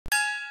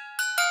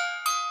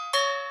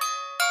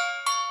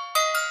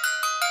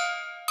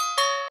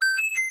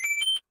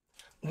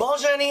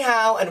Bonjour, ni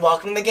hao, and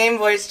welcome to the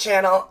Gaymeboyz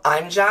channel.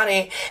 I'm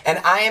Johnny, and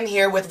I am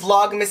here with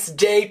Vlogmas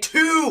Day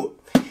 2!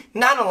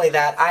 Not only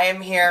that, I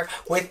am here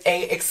with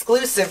a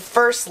exclusive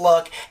first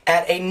look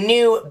at a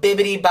new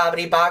Bibbidi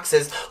Bobbidi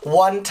Box's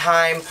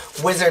one-time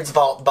Wizard's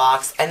Vault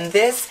box, and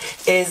this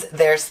is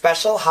their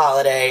special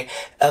holiday,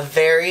 a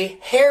very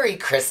hairy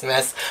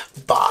Christmas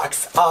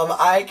box.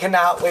 I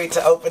cannot wait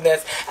to open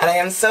this, and I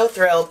am so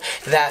thrilled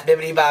that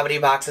Bibbidi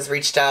Bobbidi Box has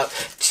reached out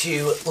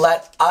to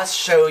let us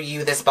show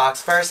you this box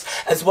first,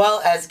 as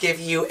well as give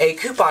you a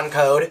coupon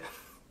code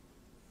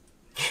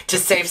to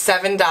save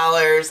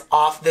 $7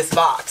 off this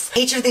box.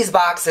 Each of these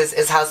boxes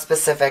is house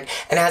specific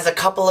and has a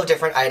couple of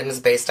different items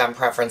based on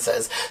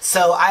preferences.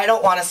 So I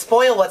don't want to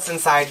spoil what's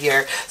inside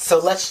here, so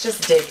let's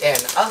just dig in.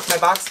 Oh, my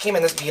box came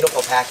in this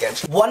beautiful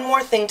package. One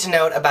more thing to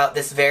note about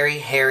this very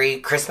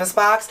hairy Christmas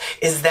box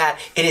is that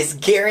it is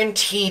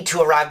guaranteed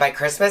to arrive by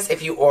Christmas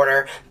if you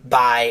order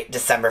by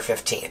December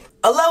 15th.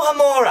 Aloha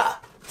Mora!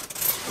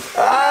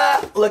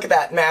 Look at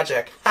that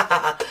magic.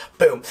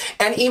 Boom.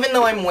 And even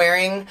though I'm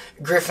wearing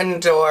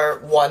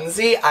Gryffindor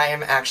onesie, I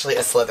am actually a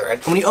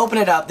Slytherin. When you open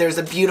it up, there's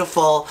a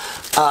beautiful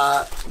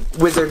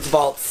Wizard's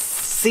Vault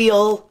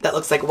seal that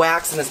looks like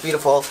wax and this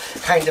beautiful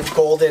kind of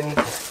golden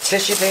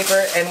tissue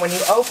paper. And when you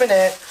open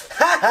it,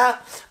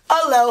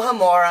 aloha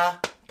mora.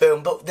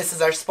 Boom. But this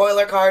is our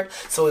spoiler card,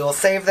 so we will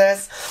save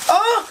this.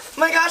 Oh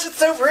my gosh, it's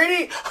so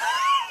pretty.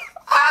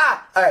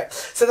 Alright,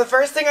 so the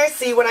first thing I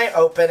see when I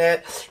open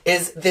it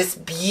is this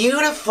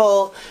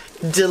beautiful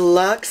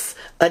deluxe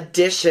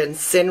edition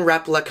Sin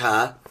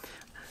replica.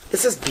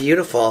 This is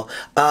beautiful.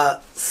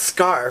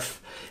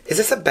 Scarf. Is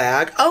this a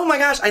bag? Oh my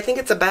gosh, I think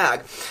it's a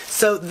bag.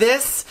 So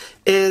this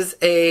is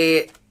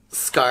a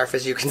scarf,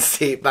 as you can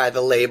see by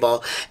the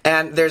label,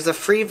 and there's a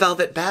free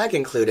velvet bag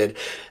included.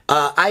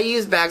 I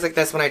use bags like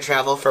this when I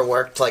travel for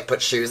work to like put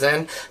shoes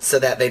in so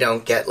that they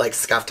don't get like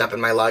scuffed up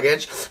in my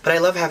luggage, but I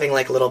love having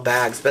like little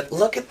bags. But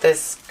look at this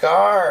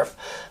scarf.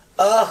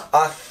 Ugh,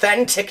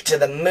 authentic to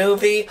the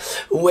movie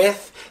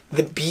with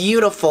the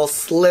beautiful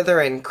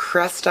Slytherin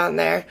crest on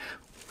there.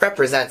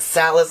 Represents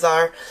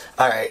Salazar.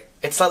 Alright,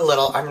 it's a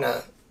little,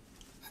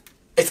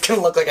 it's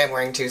gonna look like I'm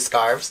wearing two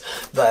scarves,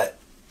 but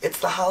it's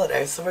the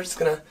holidays, so we're just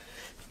gonna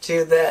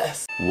do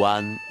this.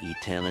 One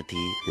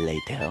eternity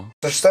later.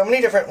 There's so many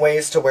different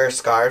ways to wear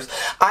scarves.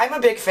 I'm a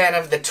big fan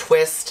of the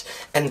twist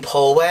and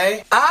pull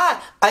way.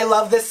 I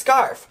love this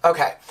scarf.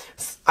 Okay,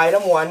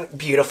 item 1,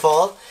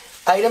 beautiful.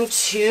 Item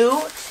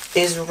 2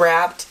 is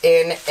wrapped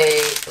in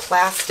a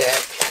plastic,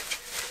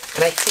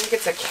 and I think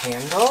it's a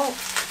candle.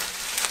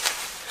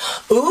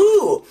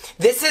 Ooh,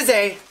 this is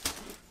a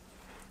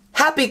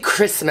Happy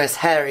Christmas,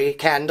 Harry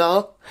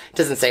candle. It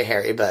doesn't say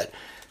Harry, but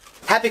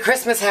Happy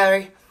Christmas,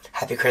 Harry.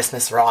 Happy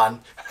Christmas,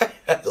 Ron.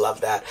 I love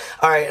that.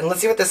 Alright, and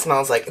let's see what this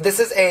smells like. This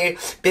is a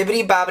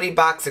Bibbidi Bobbidi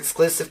Box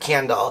exclusive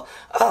candle.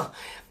 Oh,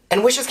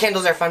 and Wishes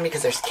candles are fun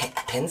because there's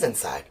pins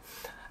inside.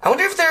 I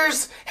wonder if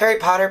there's Harry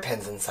Potter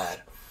pins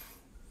inside.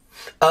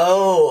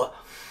 Oh.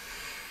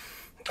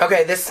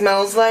 Okay, this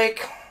smells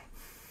like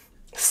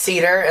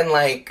cedar and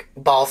like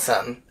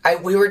balsam.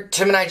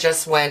 Tim and I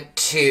just went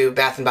to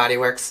Bath and Body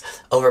Works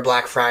over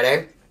Black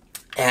Friday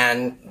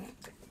and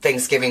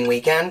Thanksgiving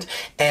weekend,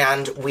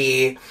 and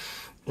we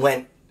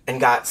went and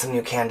got some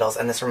new candles,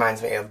 and this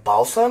reminds me of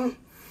balsam.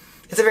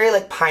 It's a very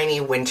like piney,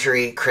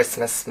 wintry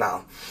Christmas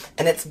smell,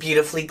 and it's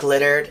beautifully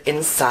glittered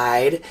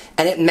inside,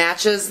 and it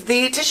matches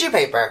the tissue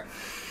paper.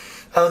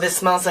 Oh, this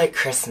smells like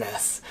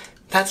Christmas.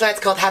 That's why it's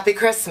called Happy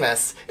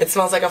Christmas. It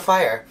smells like a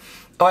fire.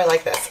 Oh, I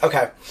like this.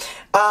 Okay.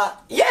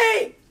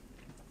 Yay!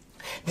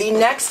 The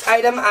next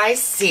item I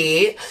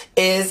see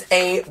is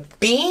a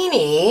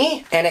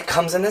beanie, and it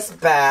comes in this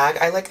bag.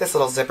 I like this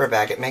little zipper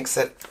bag. It makes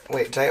it...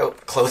 Wait, did I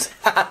close it?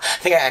 I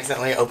think I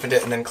accidentally opened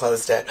it and then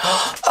closed it.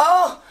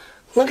 Oh!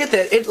 Look at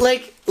that. It,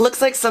 like, looks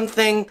like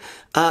something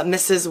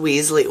Mrs.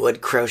 Weasley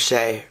would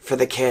crochet for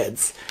the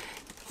kids.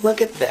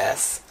 Look at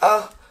this.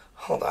 Oh,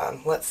 hold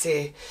on. Let's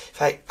see if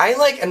I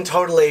like, am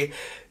totally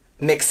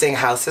mixing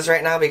houses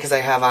right now because I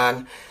have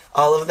on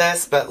all of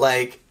this, but,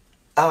 like,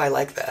 oh, I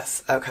like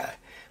this. Okay.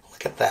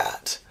 Look at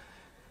that.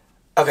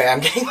 Okay, I'm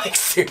getting like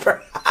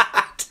super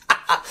hot.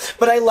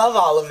 But I love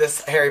all of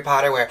this Harry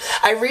Potter wear.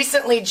 I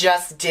recently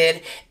just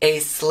did a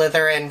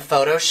Slytherin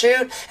photo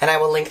shoot, and I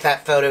will link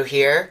that photo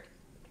here.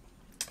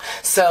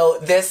 So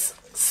this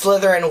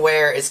Slytherin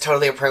wear is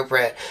totally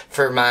appropriate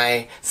for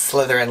my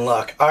Slytherin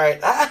look.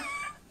 Alright,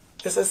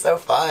 this is so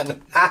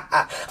fun.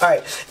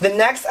 Alright, the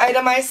next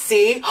item I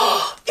see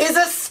is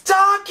a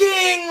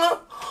stocking!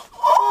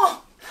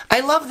 Oh,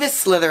 I love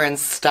this Slytherin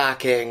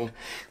stocking.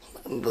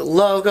 The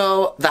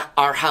logo,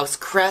 our house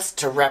crest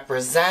to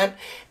represent,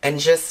 and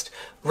just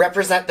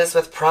represent this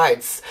with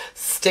pride.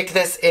 Stick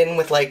this in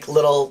with like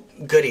little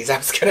goodies. I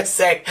was gonna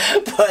say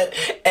put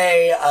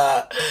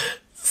a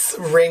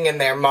ring in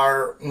there,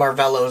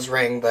 Marvello's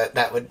ring, but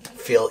that would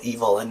feel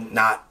evil and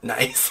not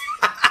nice.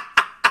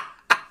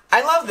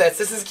 I love this.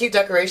 This is cute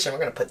decoration. We're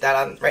gonna put that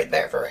on right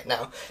there for right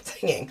now. It's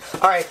hanging.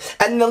 Alright,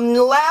 and the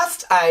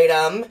last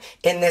item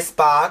in this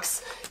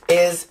box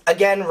is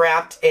again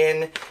wrapped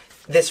in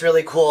this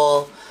really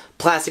cool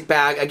plastic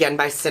bag, again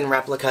by Sin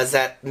Replicas,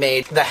 that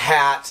made the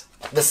hat,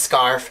 the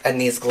scarf, and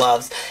these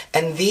gloves.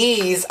 And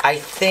these, I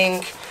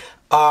think,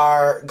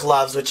 are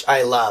gloves, which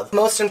I love.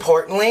 Most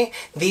importantly,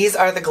 these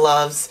are the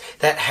gloves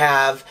that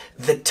have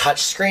the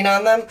touch screen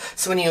on them.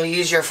 So when you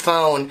use your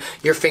phone,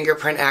 your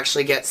fingerprint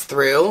actually gets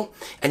through,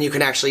 and you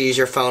can actually use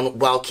your phone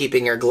while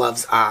keeping your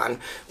gloves on,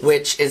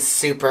 which is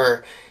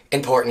super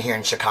important here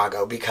in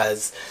Chicago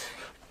because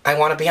I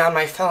want to be on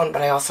my phone,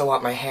 but I also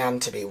want my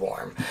hand to be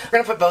warm. We're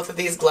gonna put both of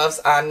these gloves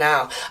on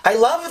now. I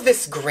love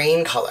this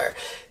green color.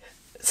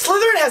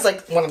 Slytherin has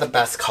like one of the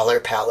best color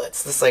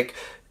palettes. This like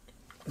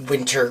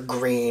winter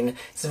green.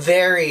 It's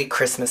very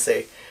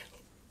Christmassy.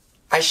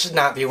 I should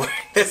not be wearing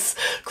this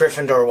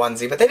Gryffindor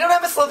onesie, but they don't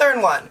have a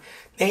Slytherin one.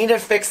 They need to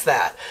fix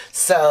that.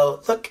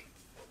 So, look,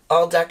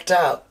 all decked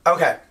out.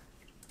 Okay.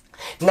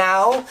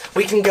 Now,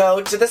 we can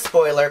go to the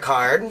spoiler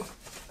card.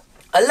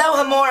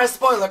 Alohomora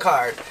spoiler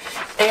card.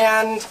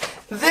 And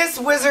this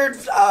Wizard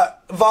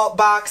Vault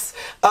box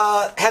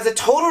has a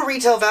total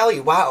retail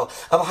value, wow,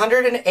 of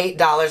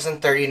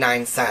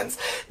 $108.39.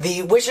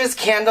 The Wishes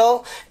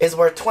candle is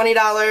worth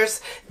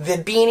 $20.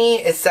 The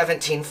beanie is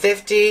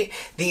 $17.50.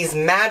 These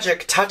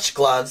magic touch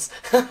gloves,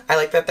 I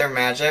like that they're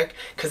magic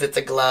because it's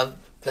a glove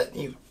that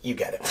you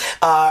get it,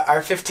 are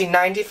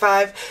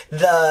 $15.95.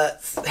 The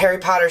Harry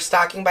Potter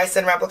stocking by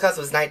Sin Replicas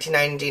was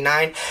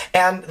 $19.99,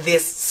 and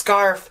this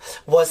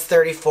scarf was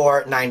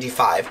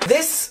 $34.95.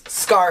 This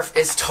scarf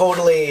is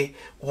totally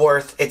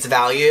worth its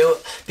value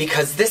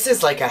because this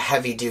is like a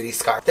heavy-duty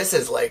scarf. This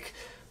is like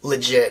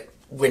legit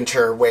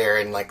winter wear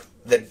in like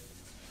the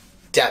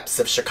depths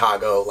of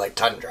Chicago, like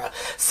tundra.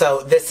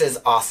 So this is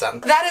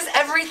awesome. That is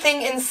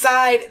everything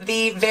inside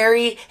the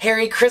very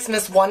Harry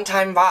Christmas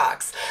one-time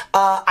box.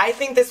 I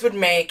think this would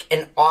make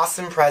an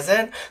awesome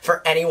present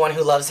for anyone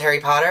who loves Harry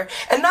Potter.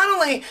 And not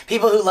only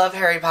people who love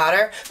Harry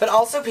Potter, but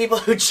also people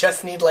who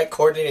just need like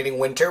coordinating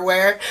winter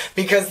wear,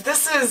 because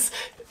this is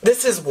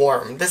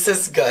warm. This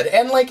is good.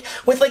 And like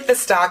with like the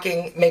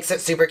stocking makes it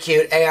super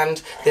cute,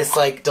 and this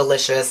like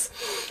delicious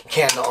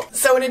candle.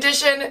 So in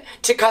addition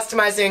to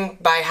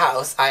customizing by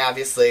house, I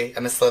obviously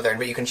am a Slytherin,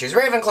 but you can choose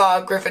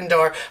Ravenclaw,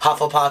 Gryffindor,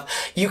 Hufflepuff.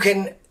 You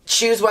can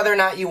choose whether or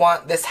not you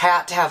want this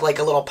hat to have like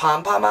a little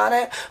pom-pom on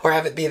it, or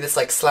have it be this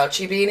like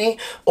slouchy beanie,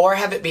 or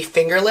have it be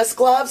fingerless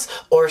gloves,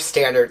 or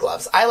standard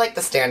gloves. I like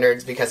the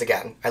standards because,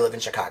 again, I live in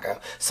Chicago,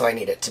 so I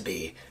need it to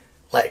be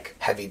like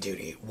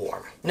heavy-duty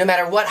warm. No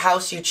matter what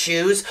house you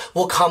choose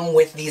will come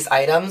with these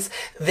items.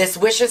 This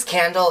Wishes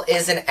candle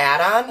is an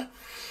add-on.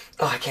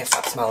 Oh, I can't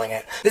stop smelling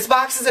it. This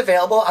box is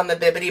available on the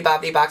Bibbidi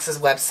Bobbidi Box's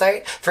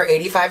website for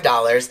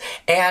 $85,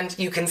 and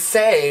you can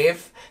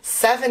save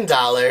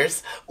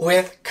 $7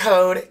 with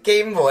code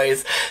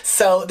Gaymeboyz.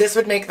 So this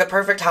would make the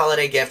perfect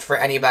holiday gift for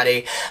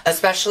anybody,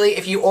 especially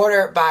if you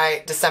order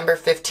by December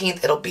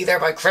 15th. It'll be there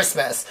by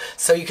Christmas,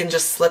 so you can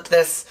just slip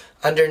this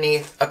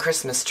underneath a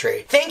Christmas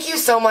tree. Thank you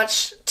so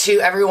much to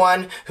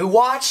everyone who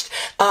watched.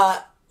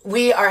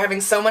 We are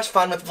having so much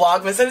fun with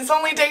Vlogmas, and it's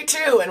only day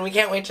 2, and we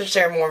can't wait to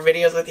share more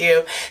videos with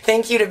you.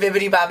 Thank you to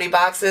Bibbidi Bobbidi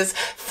Boxes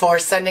for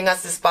sending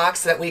us this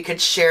box so that we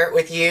could share it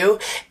with you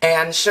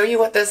and show you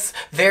what this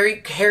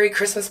very hairy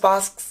Christmas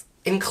box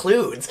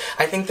includes.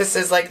 I think this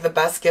is like the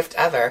best gift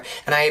ever,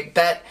 and I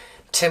bet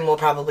Tim will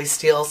probably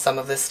steal some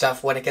of this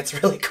stuff when it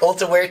gets really cold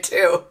to wear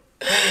too.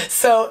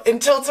 So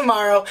until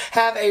tomorrow,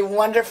 have a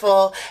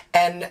wonderful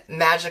and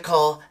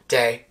magical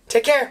day.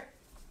 Take care.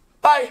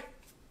 Bye.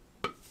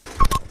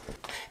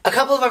 A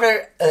couple of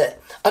other,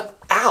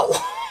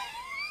 ow.